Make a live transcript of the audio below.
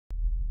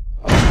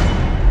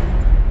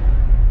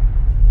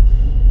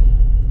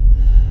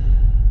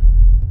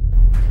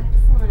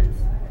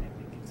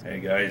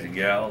guys and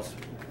gals.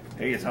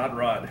 Hey, it's Hot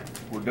Rod.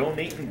 We're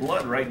donating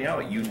blood right now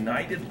at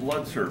United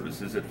Blood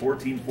Services at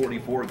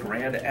 1444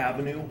 Grand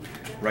Avenue.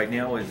 Right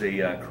now is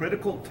a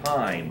critical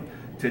time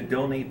to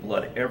donate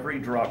blood. Every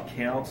drop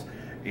counts.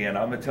 And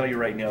I'm going to tell you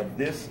right now,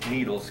 this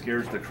needle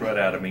scares the crud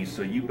out of me,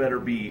 so you better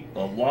be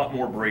a lot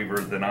more braver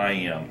than I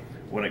am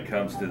when it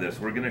comes to this.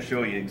 We're going to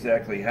show you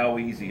exactly how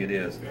easy it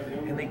is.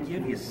 And they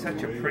give you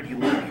such a pretty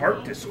little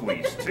heart to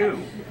squeeze,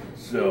 too.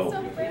 So,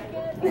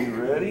 you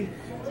ready?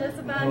 Just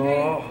about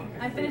ready.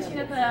 I'm finishing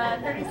up a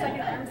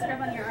 30-second arm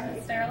scrub on your arm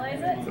to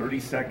sterilize it.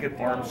 30-second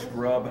arm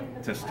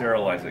scrub to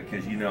sterilize it,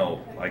 because you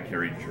know I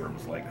carry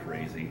germs like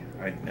crazy.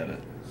 I admit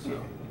it.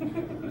 So.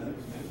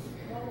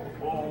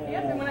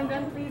 Yep, and when I'm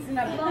done, please do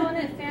not blow on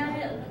it, fan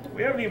it.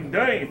 We haven't even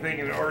done anything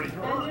and it already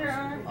hurts. Your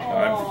arm.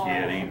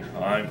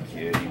 I'm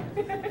kidding.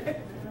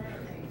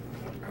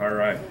 All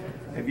right.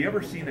 Have you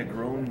ever seen a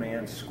grown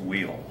man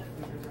squeal?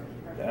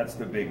 That's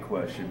the big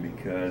question,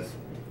 because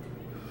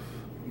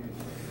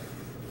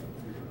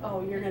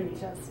you're gonna be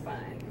just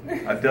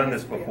fine. I've done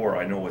this before.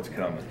 I know what's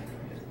coming.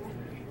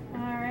 All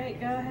right,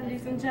 go ahead and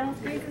do some gentle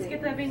squeezes.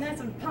 Get that be nice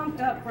and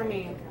pumped up for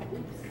me.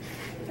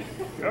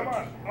 Come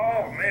on.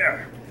 Oh,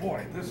 man.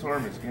 Boy, this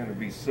arm is going to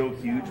be so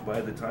huge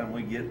by the time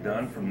we get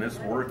done from this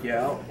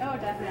workout. Oh,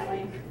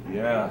 definitely.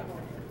 Yeah.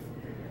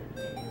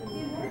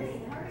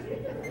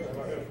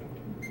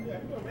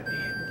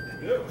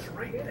 It goes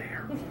right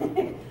there.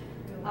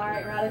 All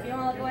right, Rod, if you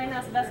want to look away,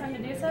 now's the best time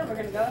to do so. We're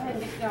going to go ahead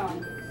and get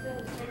going.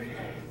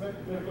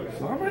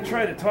 So I'm going to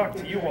try to talk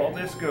to you while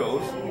this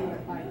goes,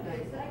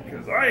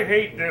 because I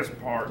hate this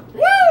part.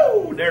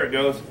 Woo! There it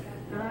goes.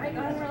 All right, go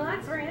ahead and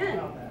relax. We're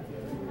in.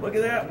 Look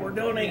at that. We're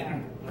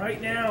donating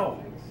right now.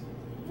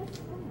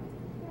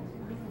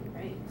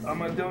 I'm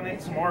going to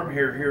donate some arm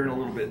hair here in a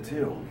little bit,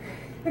 too.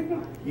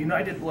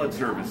 United Blood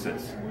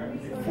Services,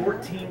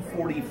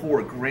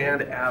 1444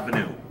 Grand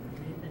Avenue.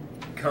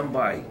 Come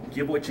by.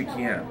 Give what you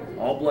can.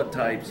 All blood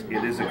types.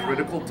 It is a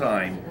critical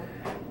time.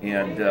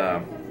 And,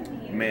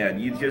 man,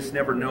 you just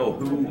never know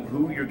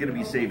who you're going to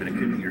be saving. It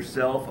could be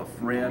yourself, a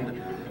friend,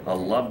 a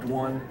loved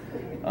one.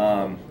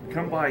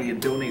 Come by and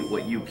donate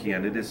what you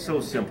can. It is so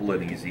simple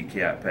and easy,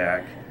 Cat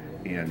Pack.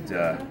 And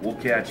we'll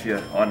catch you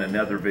on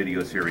another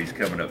video series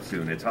coming up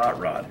soon. It's Hot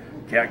Rod,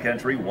 Cat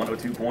Country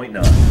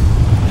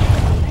 102.9.